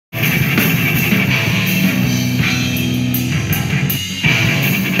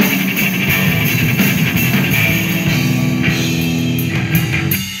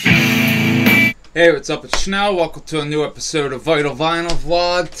Hey, what's up? It's Chanel. Welcome to a new episode of Vital Vinyl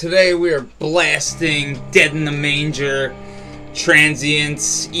Vlog. Today we are blasting In The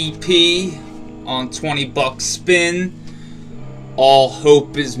Manger-Transience EP on 20 bucks spin. All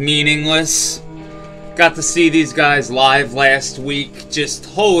hope is meaningless. Got to see these guys live last week. Just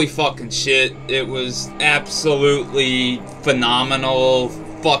holy fucking shit. It was absolutely phenomenal.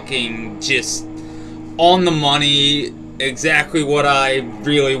 Fucking just on the money. Exactly what I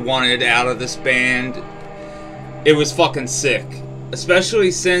really wanted out of this band. It was fucking sick. Especially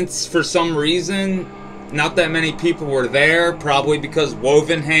since, for some reason, not that many people were there. Probably because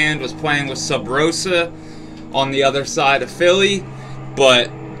Woven Hand was playing with Sub Rosa on the other side of Philly. But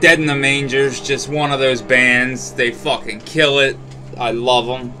In The Manger's just one of those bands. They fucking kill it. I love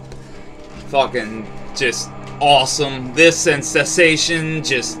them. Fucking just awesome. This and Cessation,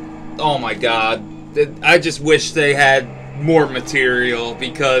 just, oh my god. I just wish they had more material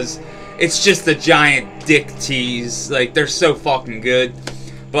because it's just a giant dick tease. Like, they're so fucking good.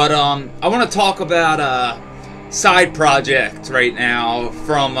 But I want to talk about a side project right now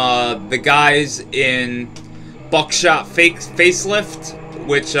from the guys in Buckshot Facelift,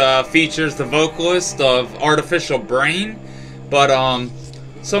 which features the vocalist of Artificial Brain. But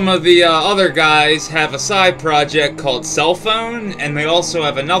some of the other guys have a side project called Cell Phone, and they also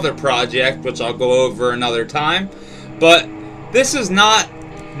have another project, which I'll go over another time. But this is not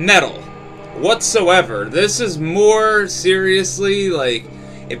metal whatsoever. This is more seriously, like,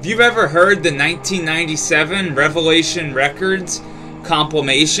 if you've ever heard the 1997 Revelation Records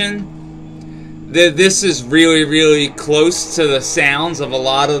compilation, this is really, really close to the sounds of a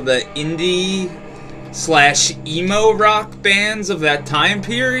lot of the indie / emo rock bands of that time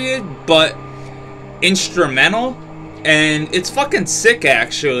period, but instrumental, and it's fucking sick.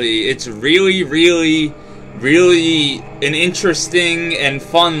 Actually, it's really, really, really an interesting and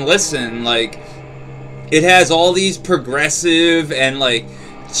fun listen. Like, it has all these progressive and like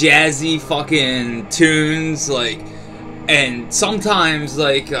jazzy fucking tunes, like, and sometimes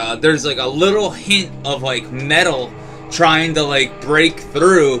like there's like a little hint of like metal trying to like break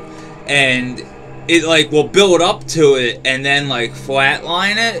through, and it like will build up to it and then like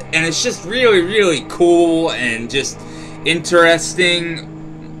flatline it, and it's just really, really cool and just interesting.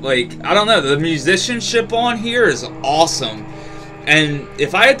 Like, I don't know, the musicianship on here is awesome. And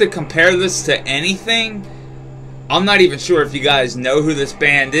if I had to compare this to anything, I'm not even sure if you guys know who this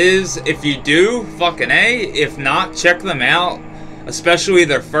band is. If you do, fucking A. If not, check them out, especially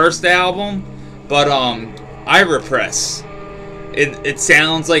their first album. But Irepress. It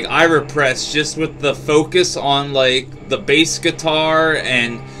sounds like Irepress, just with the focus on like the bass guitar,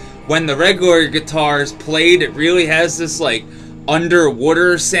 and when the regular guitar is played, it really has this like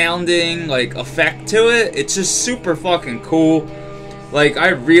underwater sounding like effect to it. It's just super fucking cool. Like,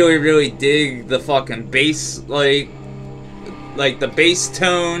 I really, really dig the fucking bass, like the bass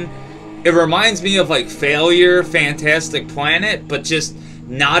tone. It reminds me of like Failure, Fantastic Planet, but just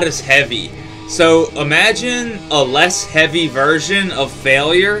not as heavy. So imagine a less heavy version of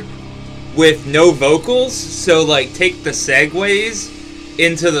Failure with no vocals. So like, take the segues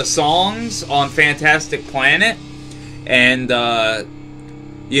into the songs on Fantastic Planet and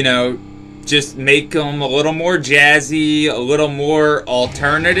you know, just make them a little more jazzy, a little more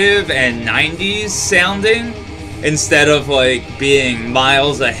alternative and 90s sounding, instead of like being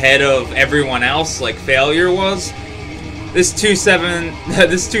miles ahead of everyone else like Failure was. This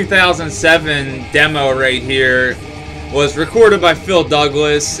 2007 demo right here was recorded by Phil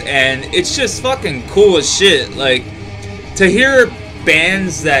Douglas, and it's just fucking cool as shit. Like, to hear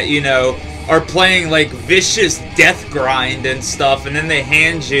bands that, you know, are playing like vicious death grind and stuff, and then they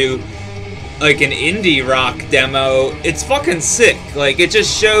hand you like an indie rock demo, it's fucking sick. Like, it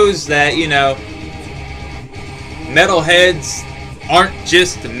just shows that, you know, metalheads aren't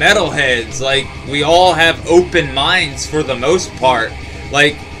just metalheads. Like, we all have open minds for the most part.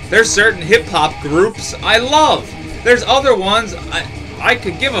 Like, there's certain hip-hop groups I love. There's other ones I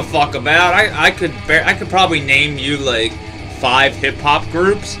could give a fuck about. I could probably name you like 5 hip-hop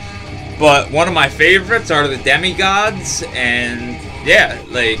groups, but one of my favorites are the Demigods, and yeah,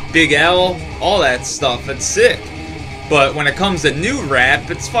 like Big L, all that stuff. It's sick. But when it comes to new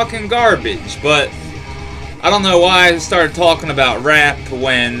rap, it's fucking garbage. But I don't know why I started talking about rap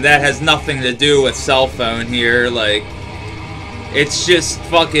when that has nothing to do with Cell Phone here. Like, it's just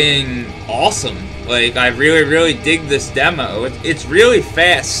fucking awesome. Like, I really, really dig this demo. It's really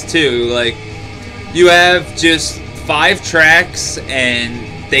fast, too. Like, you have just 5 tracks, and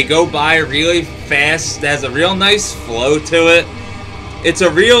they go by really fast. It has a real nice flow to it. It's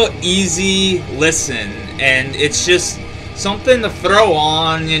a real easy listen, and it's just something to throw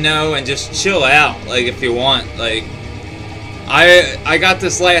on, you know, and just chill out, like, if you want. Like, I got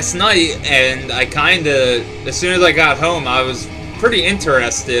this last night, and I kind of, as soon as I got home, I was pretty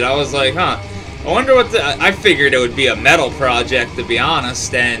interested. I was like, huh, I wonder what I figured it would be a metal project, to be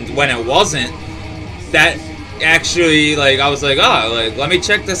honest, and when it wasn't, that actually, like, I was like, oh, like, let me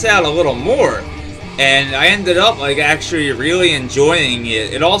check this out a little more. And I ended up, like, actually really enjoying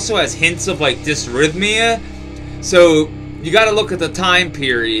it. It also has hints of, like, Dysrhythmia. So, you gotta look at the time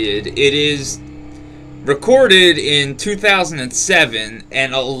period. It is recorded in 2007,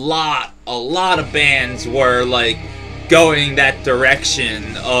 and a lot of bands were, like, going that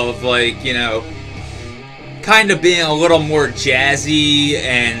direction of, like, you know, kind of being a little more jazzy,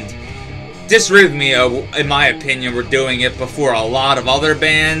 and Dysrhythmia, in my opinion, were doing it before a lot of other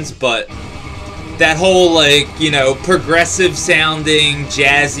bands, but that whole, like, you know, progressive sounding,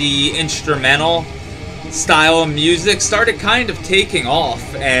 jazzy, instrumental style of music started kind of taking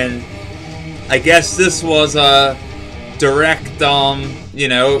off, and I guess this was a direct, you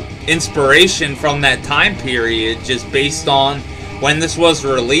know, inspiration from that time period, just based on when this was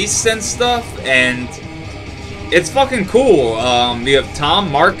released and stuff, and it's fucking cool. You have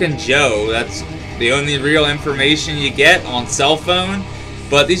Tom, Mark, and Joe. That's the only real information you get on cell phone.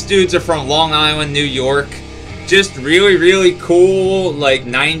 But these dudes are from Long Island, New York. Just really, really cool, like,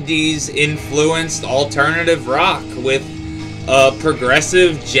 90s influenced alternative rock with a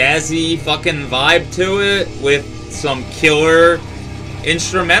progressive, jazzy fucking vibe to it, with some killer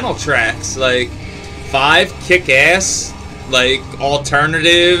instrumental tracks. Like, 5 kick-ass, like,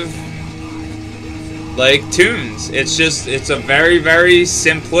 alternative, like, tunes. It's just, it's a very, very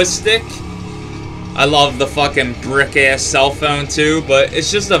simplistic. I love the fucking brick-ass cell phone too, but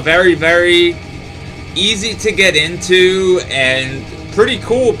it's just a very, very easy to get into and pretty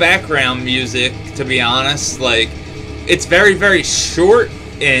cool background music, to be honest. Like, it's very, very short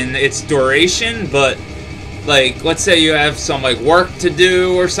in its duration, but, like, let's say you have some, like, work to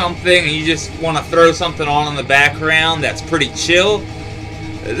do or something, and you just want to throw something on in the background that's pretty chill.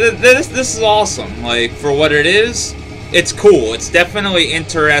 This is awesome. Like, for what it is, it's cool. It's definitely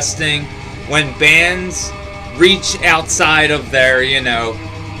interesting when bands reach outside of their, you know,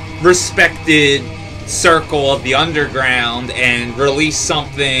 respected circle of the underground and release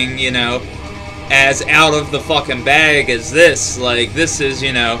something, you know, as out of the fucking bag as this. Like, this is,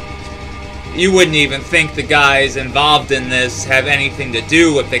 you know, you wouldn't even think the guys involved in this have anything to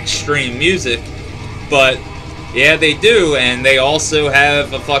do with extreme music, but yeah, they do, and they also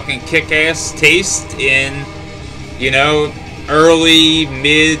have a fucking kick-ass taste in, you know, early,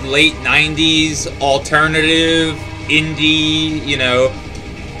 mid, late 90s alternative, indie, you know,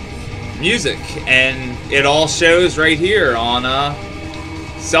 music, and it all shows right here on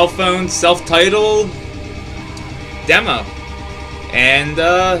cell phone self-titled demo. And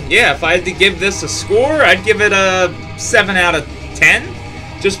yeah, if I had to give this a score, I'd give it a 7 out of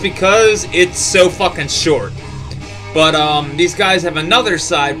 10, just because it's so fucking short. But these guys have another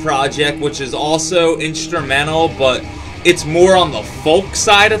side project which is also instrumental, but it's more on the folk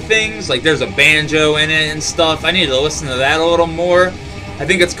side of things. Like, there's a banjo in it and stuff. I need to listen to that a little more. I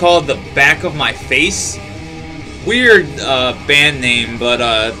think it's called The Back of My Face. Weird band name,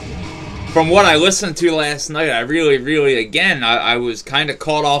 but from what I listened to last night, I really, again, I was kind of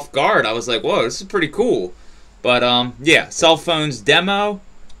caught off guard. I was like, whoa, this is pretty cool. But yeah, Cell Phone's demo,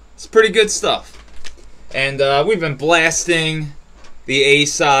 it's pretty good stuff. And we've been blasting the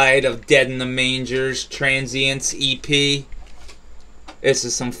A-side of Dead in the Manger-Transience EP. This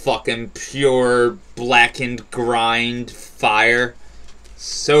is some fucking pure blackened grind fire.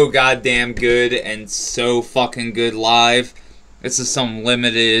 So goddamn good, and so fucking good live. This is some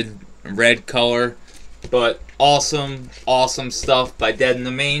limited red color, but awesome, awesome stuff by Dead in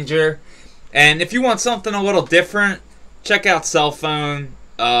the Manger. And if you want something a little different, check out Cell Phone.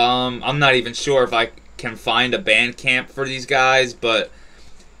 I'm not even sure if I can find a Bandcamp for these guys, but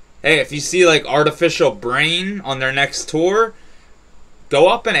hey, if you see like Artificial Brain on their next tour, go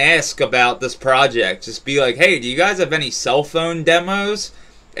up and ask about this project. Just be like, hey, do you guys have any cell phone demos?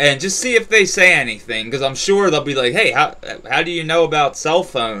 And just see if they say anything, because I'm sure they'll be like, hey, how do you know about Cell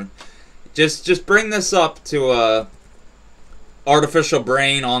Phone? Just bring this up to Artificial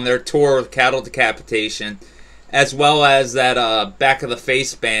Brain on their tour with Cattle Decapitation, as well as that Back of the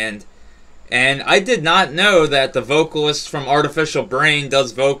Face band. And I did not know that the vocalist from Artificial Brain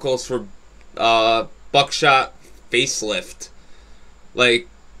does vocals for Buckshot Facelift. Like,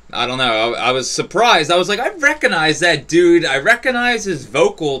 I don't know, I was surprised. I was like, I recognize that dude. I recognize his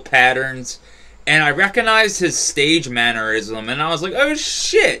vocal patterns, and I recognize his stage mannerism. And I was like, oh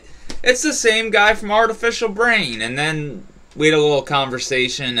shit, it's the same guy from Artificial Brain. And then we had a little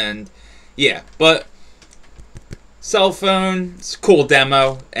conversation, and yeah, but cell phone, it's a cool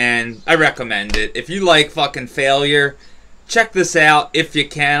demo, and I recommend it. If you like fucking failure, check this out if you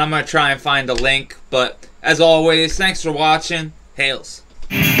can. I'm gonna try and find a link, but as always, thanks for watching. Hails.